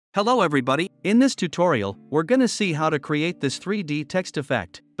Hello everybody, in this tutorial, we're gonna see how to create this 3D text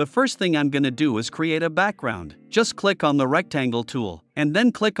effect. The first thing I'm gonna do is create a background. Just click on the rectangle tool, and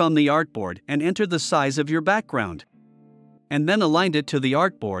then click on the artboard and enter the size of your background. And then align it to the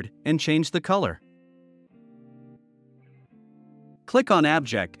artboard and change the color. Click on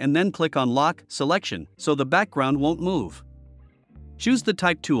Object and then click on Lock Selection so the background won't move. Choose the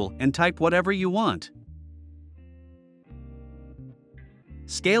Type tool and type whatever you want.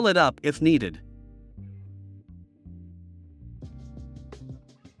 Scale it up if needed.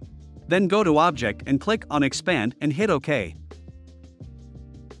 Then go to Object and click on Expand and hit OK.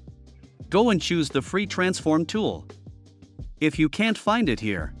 Go and choose the free Transform tool. If you can't find it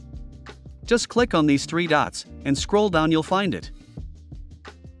here, just click on these three dots and scroll down, you'll find it.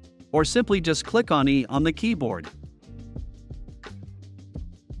 Or simply just click on E on the keyboard.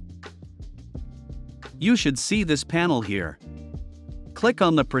 You should see this panel here. Click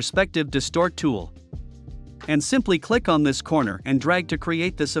on the Perspective Distort tool. And simply click on this corner and drag to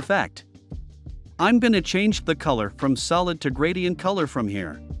create this effect. I'm going to change the color from solid to gradient color from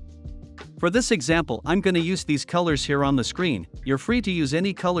here. For this example, I'm going to use these colors here on the screen. You're free to use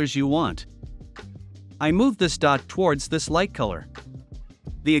any colors you want. I move this dot towards this light color.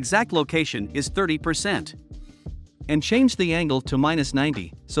 The exact location is 30%. And change the angle to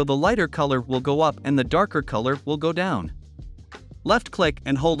 -90, so the lighter color will go up and the darker color will go down. Left click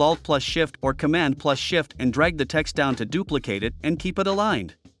and hold Alt plus Shift or Command plus Shift and drag the text down to duplicate it and keep it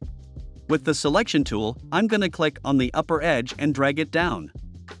aligned. With the Selection tool, I'm going to click on the upper edge and drag it down.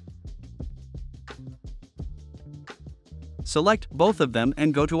 Select both of them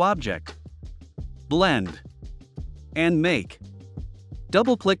and go to Object, Blend, and Make.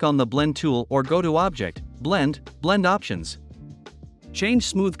 Double-click on the Blend tool or go to Object, Blend, Blend Options. Change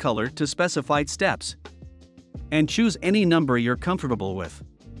Smooth Color to specified steps. And choose any number you're comfortable with.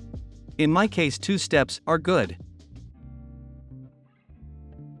 In my case, 2 steps are good.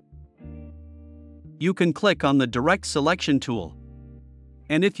 You can click on the Direct Selection tool.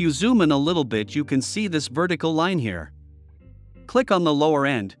 And if you zoom in a little bit, you can see this vertical line here. Click on the lower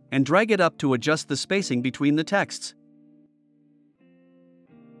end and drag it up to adjust the spacing between the texts.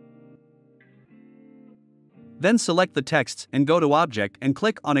 Then select the texts and go to Object and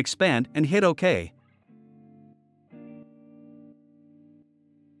click on Expand and hit OK.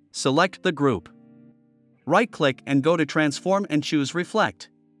 Select the group. Right-click and go to Transform and choose Reflect.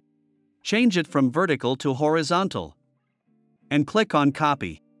 Change it from vertical to horizontal. And click on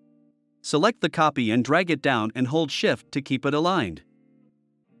Copy. Select the copy and drag it down and hold Shift to keep it aligned.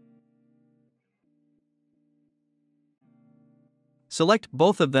 Select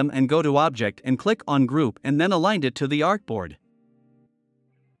both of them and go to Object and click on Group and then align it to the artboard.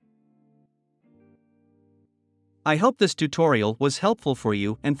 I hope this tutorial was helpful for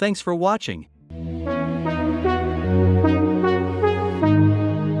you and thanks for watching.